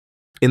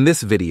In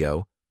this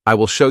video, I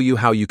will show you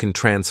how you can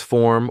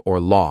transform or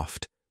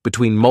loft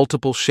between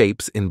multiple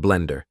shapes in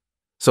Blender.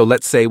 So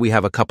let's say we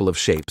have a couple of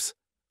shapes,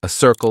 a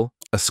circle,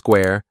 a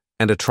square,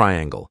 and a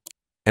triangle,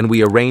 and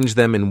we arrange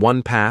them in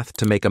one path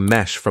to make a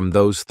mesh from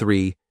those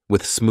three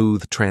with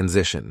smooth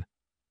transition.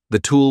 The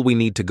tool we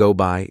need to go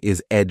by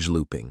is edge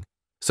looping.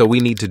 So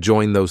we need to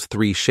join those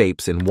three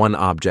shapes in one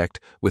object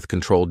with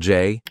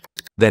Ctrl-J.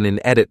 Then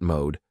in edit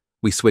mode,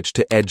 we switch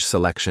to edge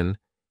selection,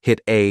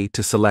 hit A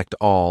to select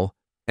all,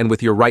 and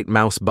with your right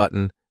mouse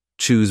button,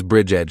 choose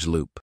Bridge Edge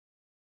Loop.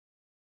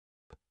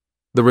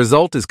 The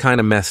result is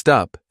kinda messed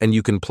up, and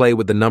you can play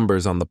with the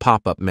numbers on the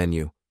pop-up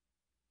menu.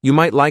 You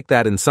might like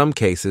that in some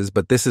cases,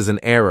 but this is an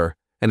error,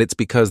 and it's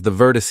because the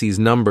vertices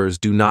numbers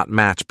do not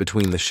match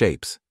between the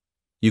shapes.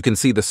 You can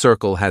see the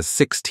circle has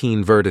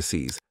 16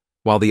 vertices,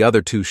 while the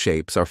other two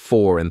shapes are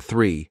 4 and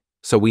 3,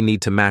 so we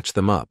need to match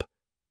them up.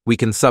 We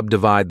can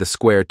subdivide the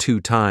square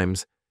 2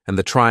 times, and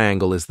the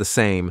triangle is the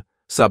same,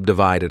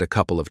 subdivided a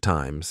couple of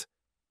times.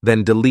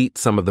 Then delete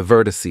some of the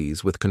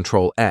vertices with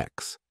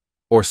Ctrl-X,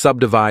 or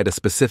subdivide a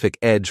specific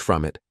edge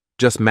from it,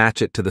 just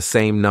match it to the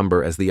same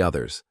number as the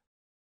others.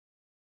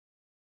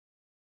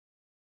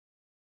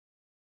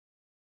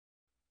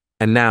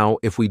 And now,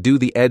 if we do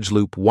the edge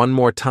loop one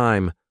more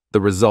time, the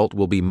result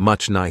will be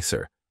much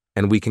nicer,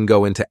 and we can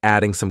go into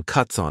adding some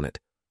cuts on it,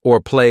 or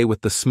play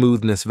with the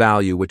smoothness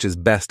value which is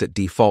best at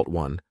default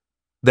 1.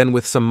 Then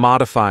with some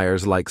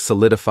modifiers like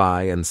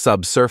solidify and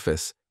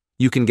subsurface,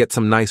 you can get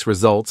some nice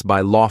results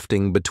by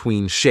lofting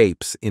between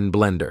shapes in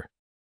Blender.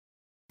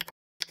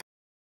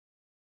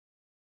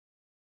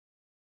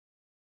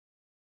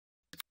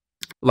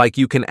 Like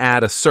you can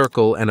add a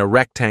circle and a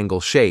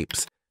rectangle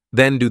shapes,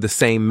 then do the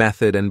same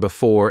method and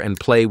before and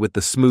play with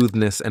the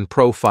smoothness and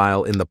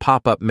profile in the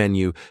pop-up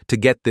menu to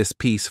get this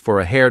piece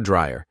for a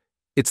hairdryer.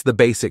 It's the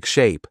basic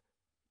shape,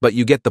 but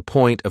you get the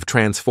point of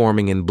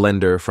transforming in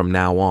Blender from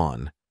now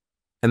on.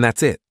 And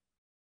that's it.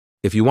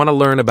 If you want to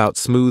learn about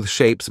smooth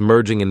shapes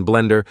merging in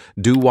Blender,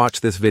 do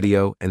watch this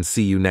video and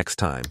see you next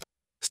time.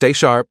 Stay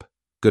sharp.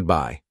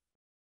 Goodbye.